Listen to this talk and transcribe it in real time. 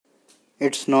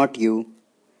It's not you.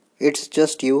 It's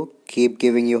just you keep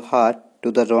giving your heart to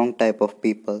the wrong type of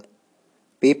people.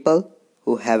 People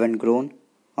who haven't grown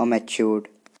or matured.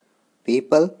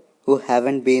 People who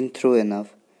haven't been through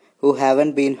enough. Who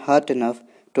haven't been hurt enough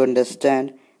to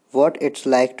understand what it's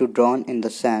like to drown in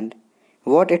the sand.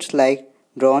 What it's like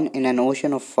drawn in an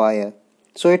ocean of fire.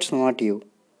 So it's not you.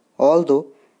 Although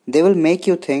they will make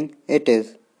you think it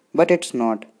is. But it's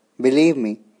not. Believe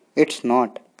me, it's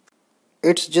not.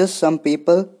 It's just some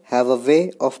people have a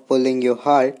way of pulling your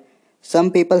heart. Some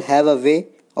people have a way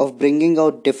of bringing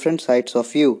out different sides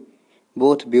of you,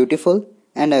 both beautiful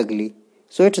and ugly.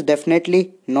 So it's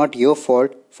definitely not your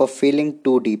fault for feeling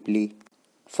too deeply,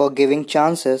 for giving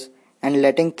chances and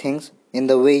letting things in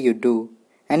the way you do.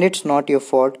 And it's not your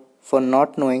fault for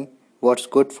not knowing what's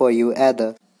good for you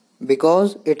either.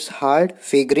 Because it's hard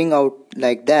figuring out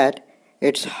like that,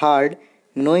 it's hard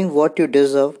knowing what you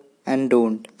deserve and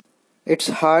don't. It's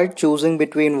hard choosing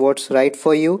between what's right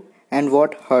for you and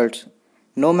what hurts,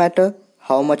 no matter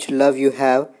how much love you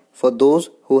have for those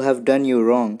who have done you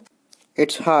wrong.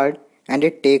 It's hard and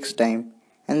it takes time,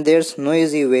 and there's no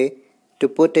easy way to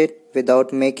put it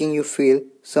without making you feel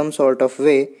some sort of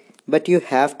way, but you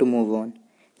have to move on.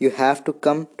 You have to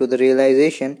come to the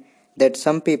realization that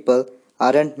some people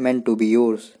aren't meant to be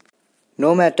yours.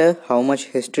 No matter how much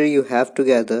history you have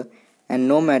together, and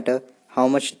no matter how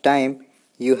much time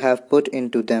you have put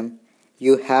into them,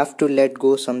 you have to let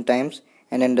go sometimes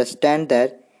and understand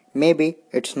that maybe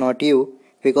it's not you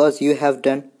because you have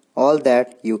done all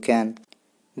that you can.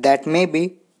 That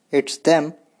maybe it's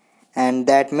them, and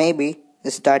that maybe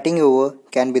starting over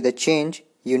can be the change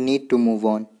you need to move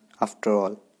on after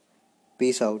all.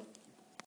 Peace out.